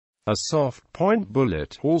A soft-point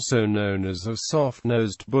bullet, also known as a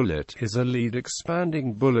soft-nosed bullet, is a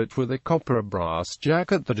lead-expanding bullet with a copper brass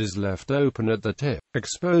jacket that is left open at the tip,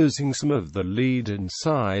 exposing some of the lead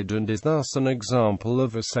inside, and is thus an example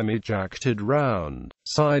of a semi-jacketed round.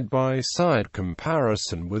 Side-by-side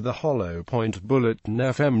comparison with a hollow-point bullet and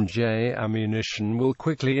FMJ ammunition will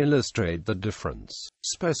quickly illustrate the difference.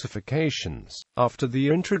 Specifications. After the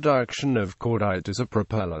introduction of cordite as a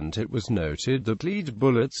propellant, it was noted that lead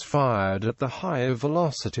bullets fired at the higher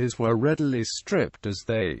velocities were readily stripped as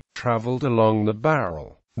they traveled along the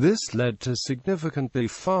barrel. This led to significantly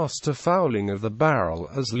faster fouling of the barrel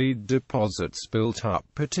as lead deposits built up,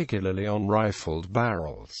 particularly on rifled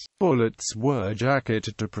barrels. Bullets were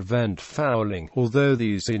jacketed to prevent fouling, although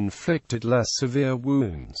these inflicted less severe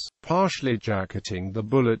wounds. Partially jacketing the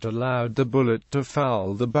bullet allowed the bullet to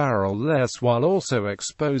foul the barrel less while also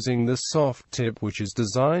exposing the soft tip, which is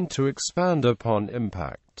designed to expand upon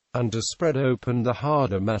impact and to spread open the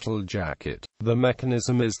harder metal jacket. The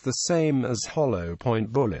mechanism is the same as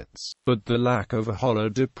hollow-point bullets, but the lack of a hollow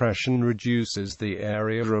depression reduces the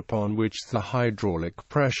area upon which the hydraulic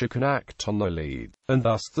pressure can act on the lead, and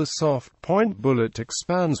thus the soft-point bullet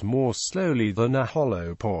expands more slowly than a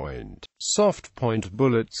hollow point. Soft-point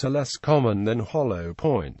bullets are less common than hollow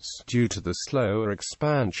points due to the slower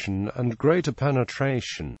expansion and greater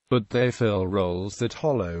penetration, but they fill roles that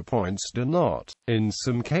hollow points do not. In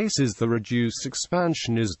some cases, the reduced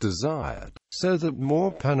expansion is desired, so that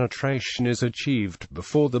more penetration is achieved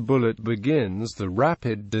before the bullet begins the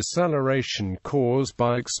rapid deceleration caused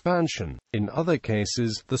by expansion. In other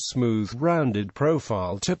cases, the smooth, rounded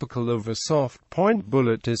profile typical of a soft-point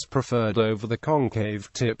bullet is preferred over the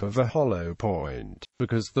concave tip of a hollow point,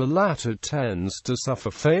 because the latter tends to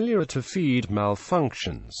suffer failure to feed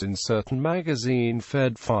malfunctions in certain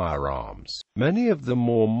magazine-fed firearms. Many of the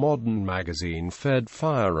more modern magazine-fed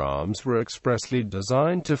firearms were expressly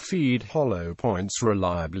designed to feed hollow points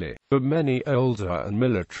reliably, but many older and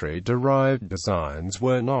military-derived designs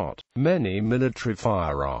were not. Many military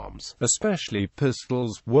firearms, especially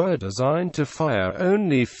pistols, were designed to fire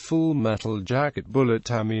only full metal jacket bullet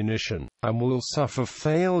ammunition, and will suffer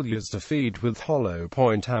failures to feed with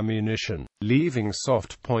hollow-point ammunition, leaving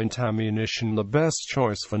soft-point ammunition the best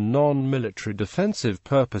choice for non-military defensive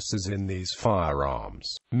purposes in these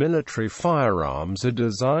firearms. Military firearms are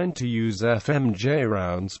designed to use FMJ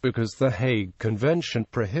rounds because the Hague Convention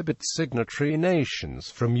prohibits signatory nations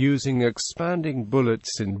from using expanding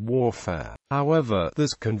bullets in warfare. However,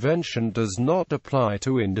 this convention does not apply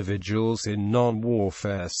to individuals in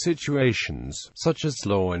non-warfare situations, such as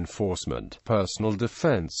law enforcement, personal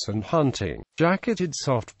defense, and hunting. Jacketed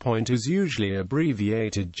soft-point is usually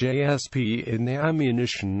abbreviated JSP in the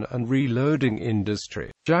ammunition and reloading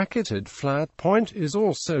industry. Jacketed flat-point is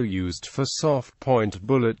also used for soft-point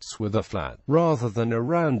bullets with a flat, rather than a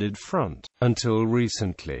rounded front. Until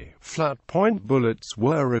recently, flat-point bullets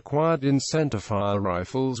were required in centerfire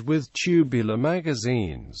rifles with tubular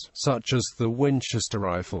magazines, such as the Winchester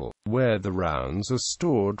rifle, where the rounds are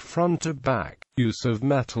stored front to back. Use of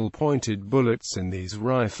metal-pointed bullets in these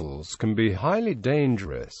rifles can be highly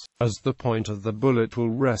dangerous, as the point of the bullet will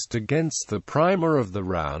rest against the primer of the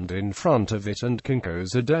round in front of it and can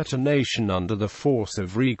cause a detonation under the force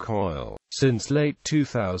of recoil. Since late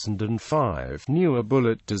 2005, newer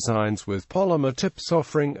bullet designs with polymer tips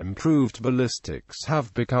offering improved ballistics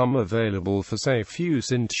have become available for safe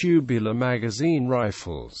use in tubular magazine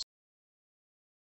rifles.